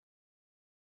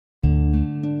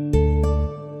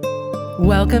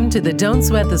Welcome to the Don't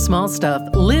Sweat the Small Stuff,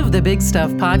 Live the Big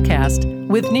Stuff podcast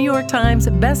with New York Times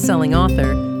bestselling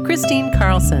author Kristine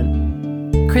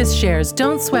Carlson. Chris shares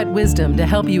don't sweat wisdom to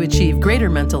help you achieve greater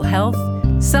mental health,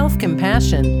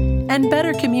 self-compassion, and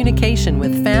better communication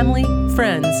with family,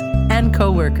 friends, and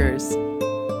coworkers.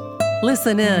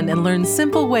 Listen in and learn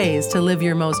simple ways to live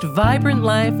your most vibrant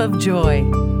life of joy.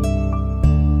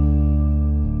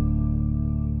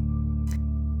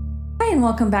 And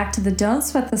welcome back to the Don't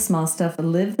Sweat the Small Stuff,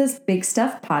 Live This Big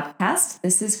Stuff podcast.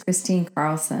 This is Kristine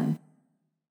Carlson.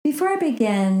 Before I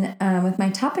begin with my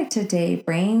topic today,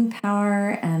 brain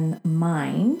power and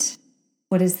mind,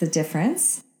 what is the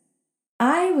difference?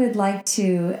 I would like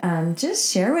to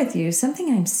just share with you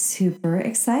something I'm super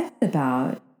excited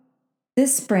about.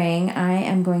 This spring, I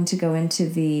am going to go into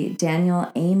the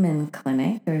Daniel Amen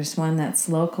Clinic. There's one that's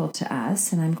local to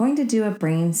us, and I'm going to do a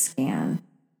brain scan.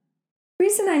 The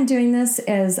reason I'm doing this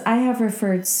is I have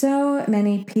referred so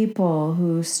many people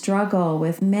who struggle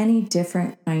with many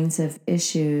different kinds of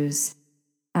issues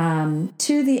to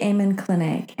the Amen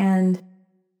Clinic. And,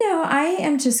 I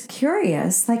am just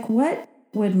curious, what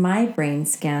would my brain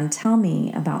scan tell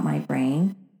me about my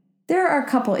brain? There are a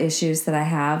couple issues that I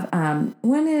have.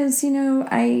 One is,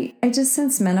 I just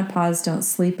since menopause don't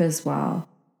sleep as well.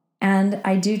 And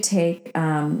I do take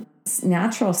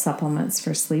natural supplements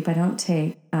for sleep. I don't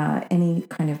take any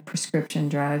kind of prescription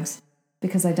drugs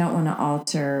because I don't want to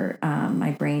alter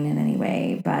my brain in any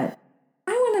way. But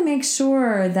I want to make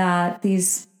sure that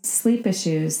these sleep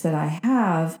issues that I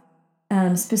have,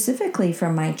 specifically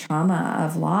from my trauma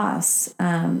of loss,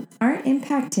 aren't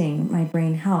impacting my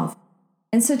brain health.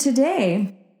 And so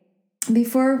today,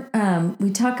 before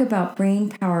we talk about brain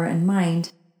power and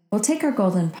mind, we'll take our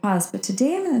golden pause. But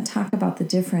today I'm going to talk about the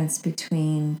difference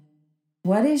between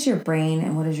what is your brain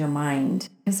and what is your mind?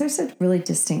 Because there's a really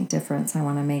distinct difference I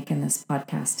want to make in this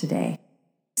podcast today.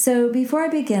 So before I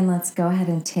begin, let's go ahead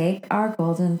and take our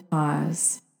golden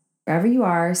pause. Wherever you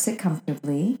are, sit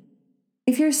comfortably.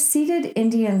 If you're seated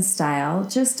Indian style,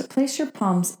 just place your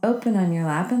palms open on your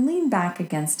lap and lean back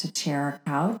against a chair or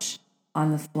couch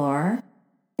on the floor.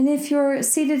 And if you're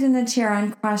seated in a chair,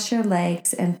 uncross your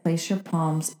legs and place your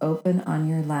palms open on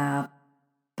your lap.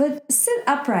 But sit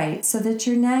upright so that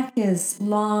your neck is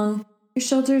long, your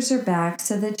shoulders are back,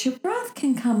 so that your breath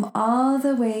can come all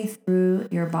the way through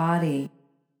your body.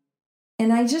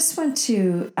 And I just want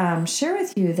to share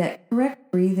with you that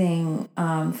correct breathing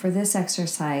for this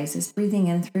exercise is breathing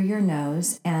in through your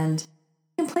nose. And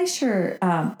you can place your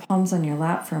palms on your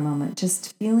lap for a moment,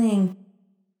 just feeling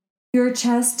your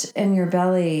chest and your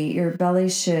belly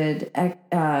should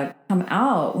come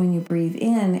out when you breathe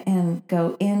in and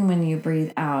go in when you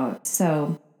breathe out.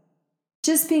 So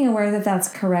just being aware that that's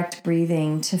correct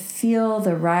breathing, to feel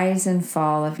the rise and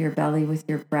fall of your belly with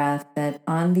your breath, that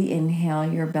on the inhale,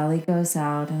 your belly goes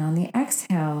out, and on the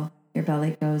exhale, your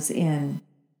belly goes in.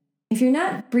 If you're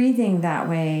not breathing that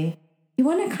way, you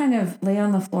want to kind of lay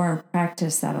on the floor and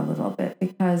practice that a little bit,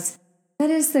 because that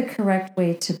is the correct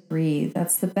way to breathe.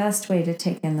 That's the best way to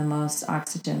take in the most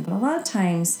oxygen. But a lot of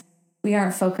times we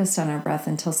aren't focused on our breath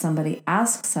until somebody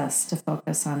asks us to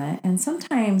focus on it. And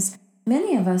sometimes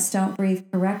many of us don't breathe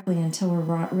correctly until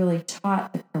we're really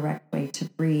taught the correct way to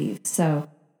breathe. So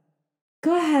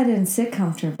go ahead and sit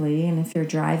comfortably. And if you're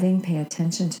driving, pay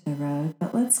attention to the road.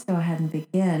 But let's go ahead and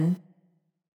begin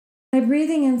by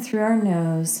breathing in through our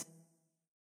nose,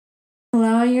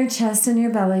 allowing your chest and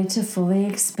your belly to fully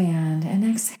expand, and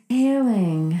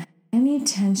exhaling any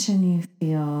tension you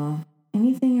feel,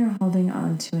 anything you're holding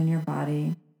on to in your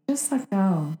body, just let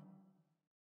go.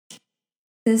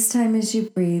 This time as you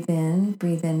breathe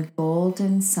in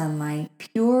golden sunlight,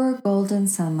 pure golden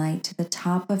sunlight to the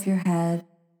top of your head,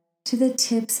 to the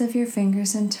tips of your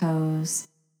fingers and toes,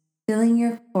 filling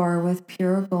your core with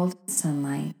pure golden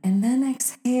sunlight, and then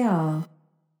exhale.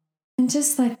 And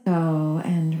just let go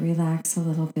and relax a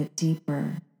little bit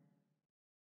deeper.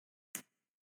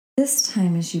 This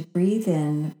time, as you breathe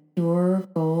in pure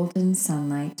golden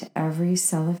sunlight to every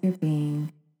cell of your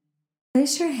being,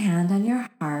 place your hand on your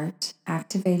heart,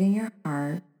 activating your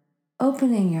heart,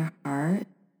 opening your heart,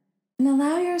 and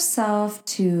allow yourself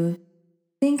to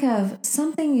think of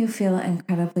something you feel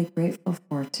incredibly grateful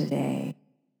for today.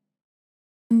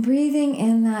 And breathing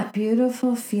in that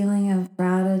beautiful feeling of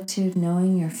gratitude,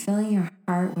 knowing you're filling your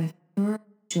heart with pure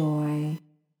joy,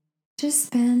 just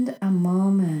spend a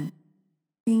moment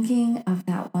thinking of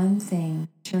that one thing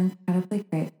that you're incredibly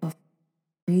grateful for,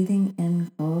 breathing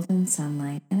in golden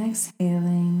sunlight and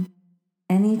exhaling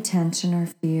any tension or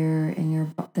fear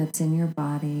that's in your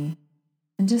body,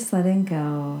 and just letting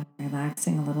go,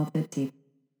 relaxing a little bit deeper.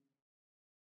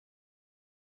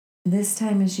 This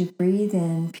time, as you breathe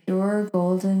in pure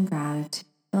golden gratitude,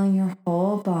 filling your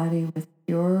whole body with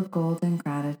pure golden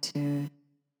gratitude,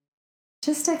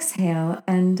 just exhale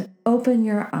and open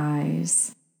your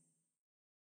eyes.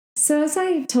 So, as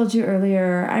I told you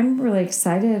earlier, I'm really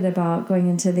excited about going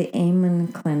into the Amen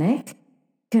Clinic.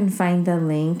 You can find the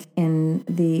link in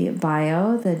the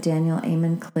bio, the Daniel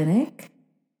Amen Clinic.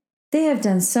 They have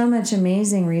done so much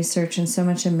amazing research and so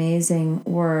much amazing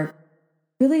work,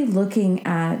 really looking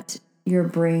at your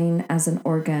brain as an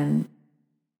organ.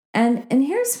 And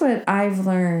here's what I've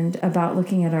learned about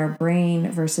looking at our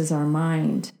brain versus our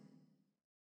mind.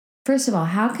 First of all,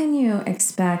 how can you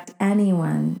expect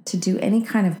anyone to do any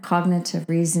kind of cognitive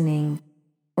reasoning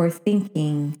or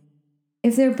thinking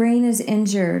if their brain is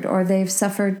injured or they've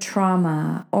suffered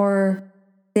trauma or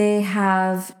they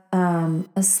have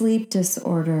a sleep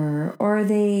disorder or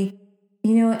they,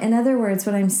 in other words,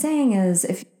 what I'm saying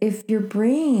is if your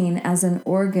brain as an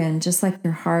organ, just like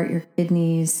your heart, your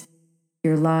kidneys,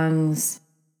 your lungs,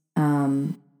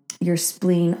 your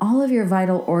spleen, all of your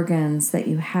vital organs that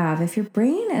you have, if your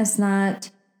brain is not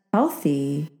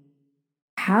healthy,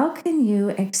 how can you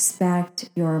expect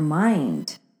your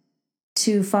mind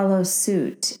to follow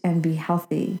suit and be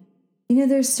healthy?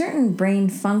 There's certain brain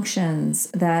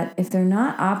functions that if they're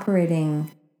not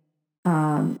operating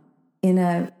in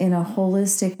a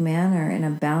holistic manner, in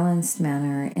a balanced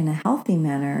manner, in a healthy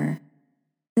manner,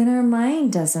 then our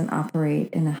mind doesn't operate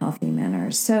in a healthy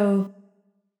manner. So,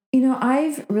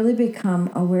 I've really become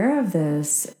aware of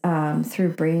this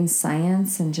through brain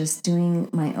science and just doing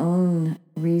my own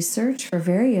research for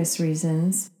various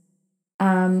reasons.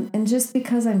 And just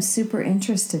because I'm super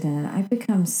interested in it, I've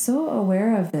become so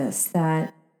aware of this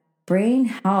that brain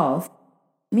health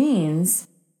means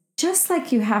just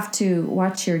like you have to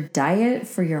watch your diet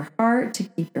for your heart to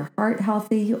keep your heart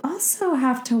healthy, you also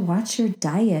have to watch your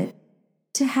diet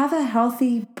to have a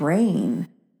healthy brain.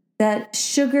 That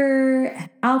sugar and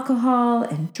alcohol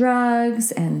and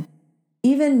drugs and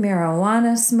even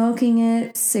marijuana smoking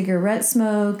it, cigarette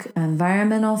smoke,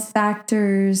 environmental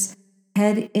factors,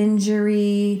 head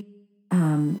injury,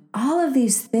 all of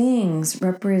these things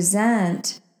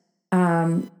represent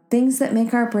things that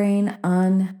make our brain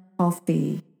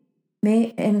unhealthy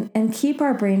and keep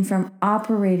our brain from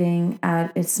operating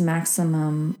at its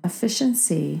maximum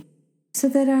efficiency, so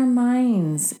that our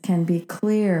minds can be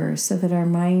clear, so that our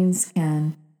minds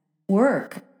can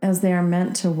work as they are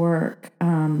meant to work.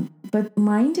 But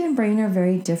mind and brain are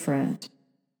very different,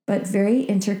 but very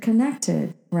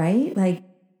interconnected, right? Like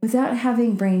without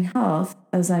having brain health,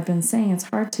 as I've been saying, it's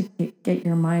hard to get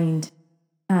your mind,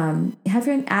 have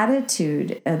an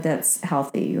attitude that's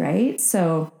healthy, right?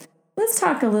 So let's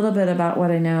talk a little bit about what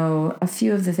I know, a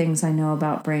few of the things I know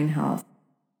about brain health.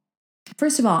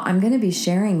 First of all, I'm going to be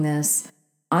sharing this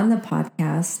on the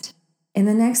podcast. In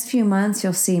the next few months,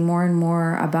 you'll see more and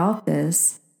more about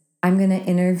this. I'm going to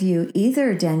interview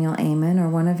either Daniel Amen or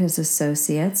one of his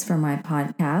associates for my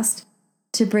podcast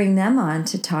to bring them on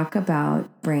to talk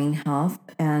about brain health.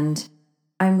 And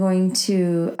I'm going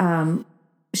to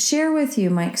share with you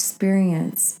my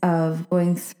experience of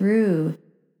going through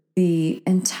the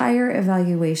entire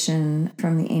evaluation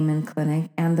from the Amen Clinic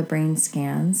and the brain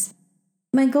scans.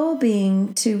 My goal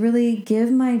being to really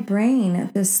give my brain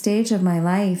at this stage of my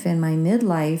life, in my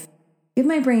midlife, give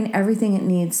my brain everything it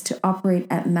needs to operate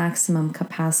at maximum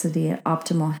capacity at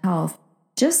optimal health,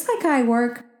 just like I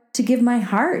work to give my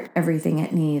heart everything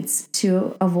it needs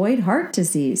to avoid heart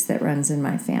disease that runs in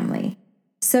my family.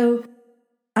 So,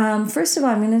 first of all,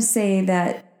 I'm going to say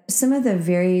that some of the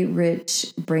very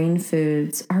rich brain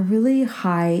foods are really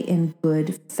high in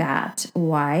good fat.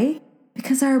 Why?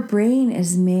 Because our brain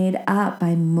is made up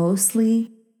by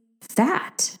mostly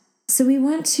fat. So we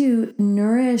want to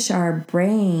nourish our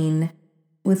brain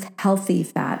with healthy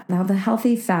fat. Now, the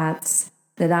healthy fats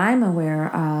that I'm aware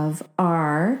of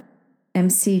are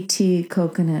MCT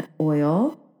coconut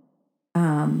oil,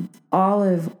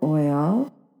 olive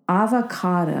oil,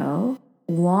 avocado,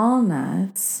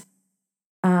 walnuts.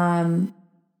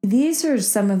 These are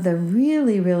some of the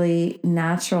really, really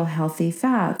natural, healthy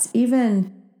fats.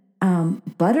 Even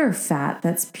butter fat,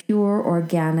 that's pure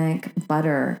organic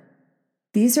butter.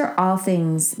 These are all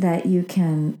things that you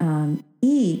can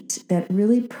eat that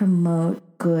really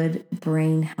promote good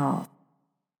brain health.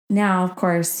 Now, of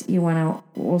course, you want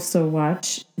to also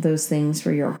watch those things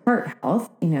for your heart health,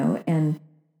 and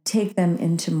take them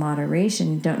into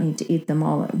moderation. You don't need to eat them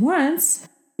all at once.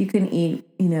 You can eat,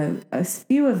 a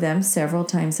few of them several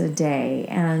times a day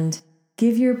and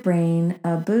give your brain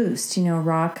a boost.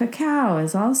 Raw cacao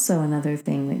is also another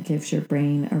thing that gives your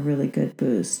brain a really good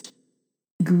boost.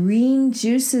 Green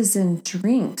juices and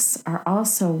drinks are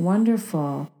also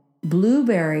wonderful.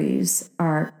 Blueberries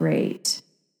are great.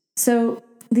 So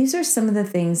these are some of the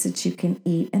things that you can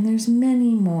eat, and there's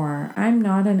many more. I'm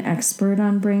not an expert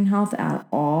on brain health at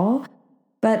all,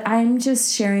 but I'm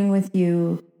just sharing with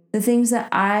you the things that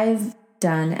I've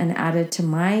done and added to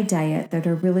my diet that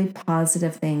are really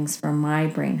positive things for my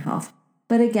brain health.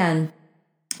 But again,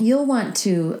 you'll want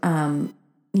to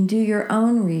do your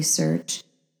own research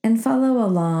and follow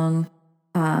along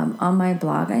on my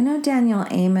blog. I know Daniel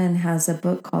Amen has a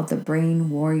book called The Brain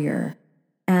Warrior,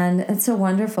 and it's a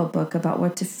wonderful book about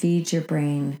what to feed your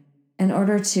brain in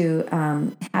order to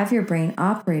have your brain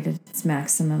operate at its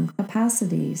maximum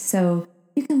capacity. So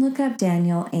you can look up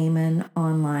Daniel Amen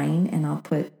online, and I'll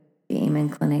put the Amen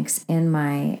clinics in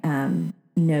my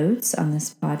notes on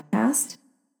this podcast.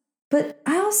 But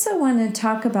I also want to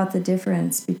talk about the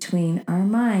difference between our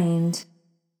mind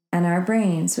and our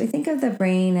brain. So we think of the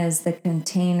brain as the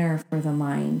container for the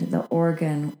mind, the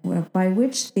organ by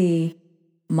which the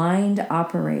mind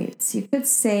operates. You could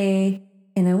say,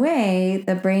 in a way,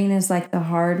 the brain is like the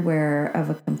hardware of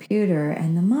a computer,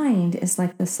 and the mind is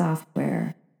like the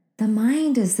software. The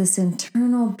mind is this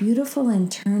beautiful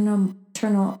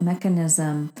internal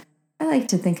mechanism. I like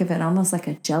to think of it almost like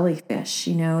a jellyfish,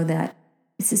 that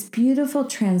it's this beautiful,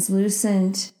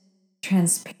 translucent,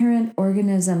 transparent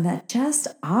organism that just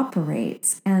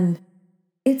operates. And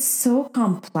it's so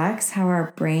complex how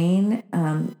our brain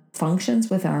functions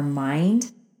with our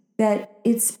mind that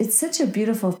it's such a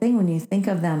beautiful thing when you think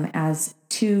of them as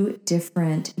two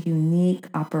different, unique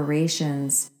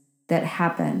operations that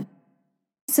happen.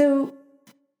 So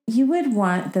you would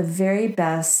want the very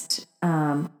best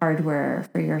hardware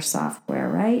for your software,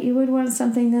 right? You would want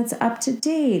something that's up to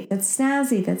date, that's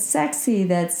snazzy, that's sexy,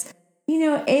 that's,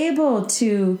 able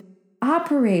to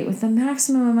operate with the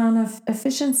maximum amount of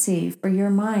efficiency for your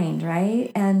mind,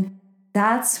 right? And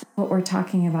that's what we're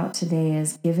talking about today,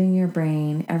 is giving your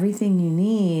brain everything you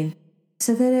need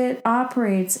so that it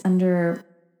operates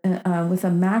with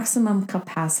a maximum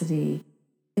capacity.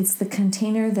 It's the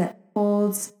container that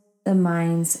holds the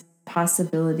mind's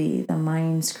possibility, the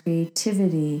mind's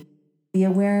creativity, the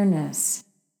awareness,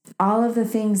 all of the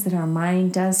things that our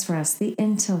mind does for us, the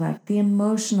intellect, the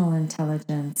emotional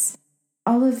intelligence,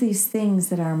 all of these things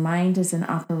that our mind is in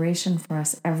operation for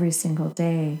us every single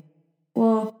day.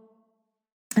 Well,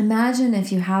 imagine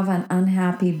if you have an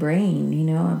unhappy brain,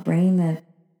 a brain that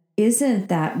isn't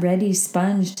that ready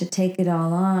sponge to take it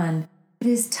all on, but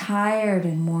is tired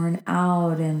and worn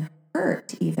out and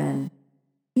hurt even.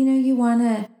 You want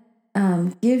to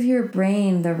give your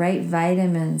brain the right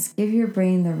vitamins, give your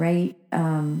brain the right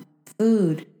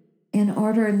food and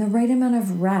the right amount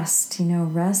of rest.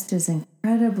 Rest is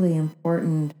incredibly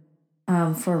important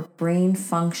for brain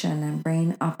function and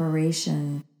brain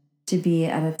operation to be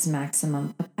at its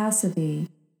maximum capacity.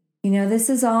 This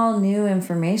is all new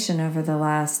information over the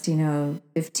last,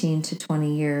 15 to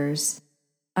 20 years.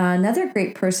 Another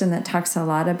great person that talks a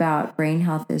lot about brain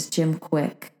health is Jim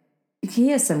Kwik. He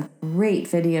has some great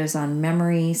videos on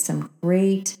memory, some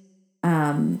great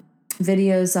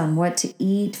videos on what to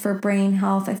eat for brain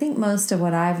health. I think most of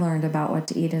what I've learned about what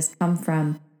to eat has come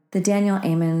from the Daniel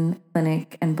Amen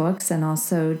Clinic and books, and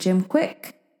also Jim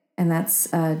Kwik, and that's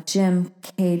Jim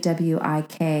Kwik.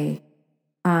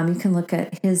 You can look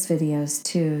at his videos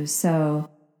too. So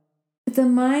the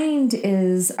mind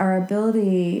is our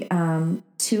ability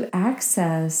to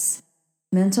access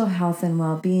mental health and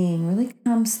well-being really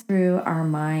comes through our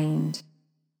mind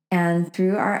and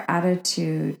through our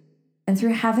attitude and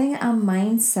through having a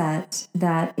mindset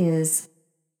that is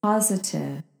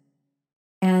positive,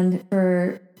 and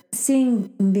for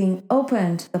being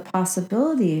open to the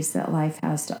possibilities that life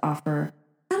has to offer.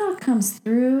 That all comes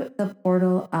through the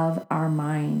portal of our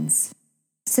minds.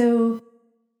 So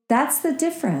that's the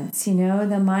difference.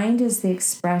 The mind is the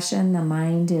expression, the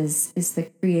mind is the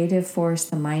creative force,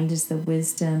 the mind is the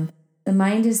wisdom, the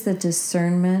mind is the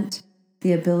discernment,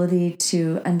 the ability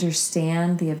to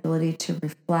understand, the ability to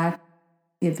reflect,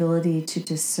 the ability to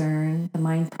discern. The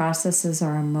mind processes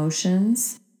our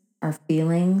emotions, our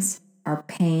feelings, our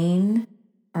pain,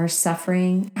 our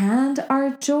suffering, and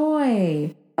our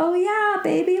joy. Oh yeah,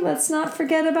 baby, let's not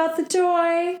forget about the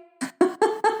joy.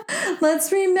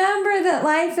 Let's remember that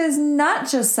life is not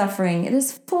just suffering. It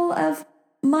is full of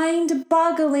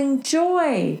mind-boggling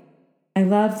joy. I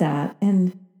love that.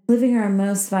 And living our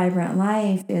most vibrant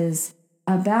life is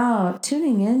about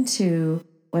tuning into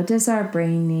what does our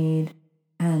brain need,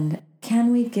 and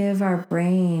can we give our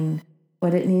brain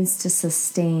what it needs to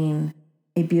sustain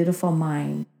a beautiful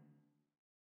mind.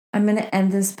 I'm going to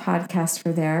end this podcast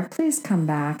for there. Please come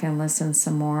back and listen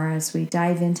some more as we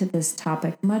dive into this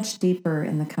topic much deeper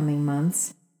in the coming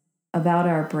months about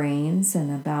our brains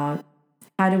and about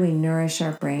how do we nourish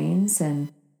our brains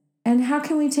and how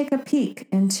can we take a peek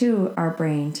into our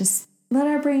brain. Just let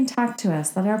our brain talk to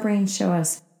us. Let our brain show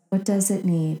us what does it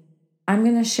need. I'm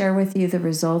going to share with you the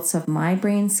results of my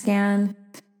brain scan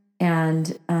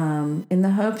and in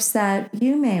the hopes that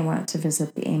you may want to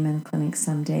visit the Amen Clinic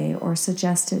someday or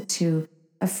suggest it to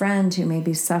a friend who may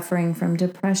be suffering from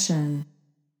depression,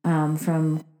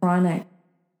 from chronic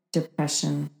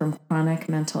depression, from chronic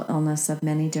mental illness of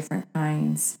many different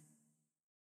kinds.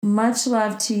 Much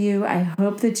love to you. I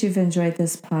hope that you've enjoyed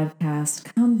this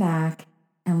podcast. Come back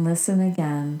and listen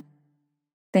again.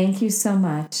 Thank you so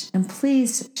much. And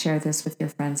please share this with your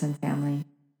friends and family.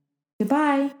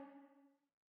 Goodbye.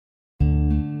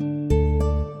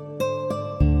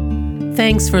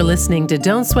 Thanks for listening to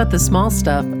Don't Sweat the Small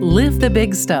Stuff, Live the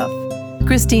Big Stuff.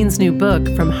 Christine's new book,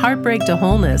 From Heartbreak to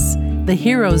Wholeness, The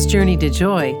Hero's Journey to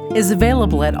Joy, is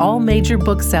available at all major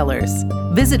booksellers.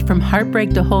 Visit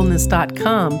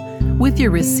FromHeartbreakToWholeness.com with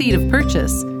your receipt of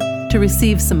purchase to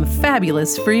receive some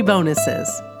fabulous free bonuses.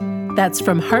 That's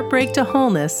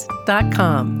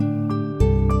FromHeartbreakToWholeness.com.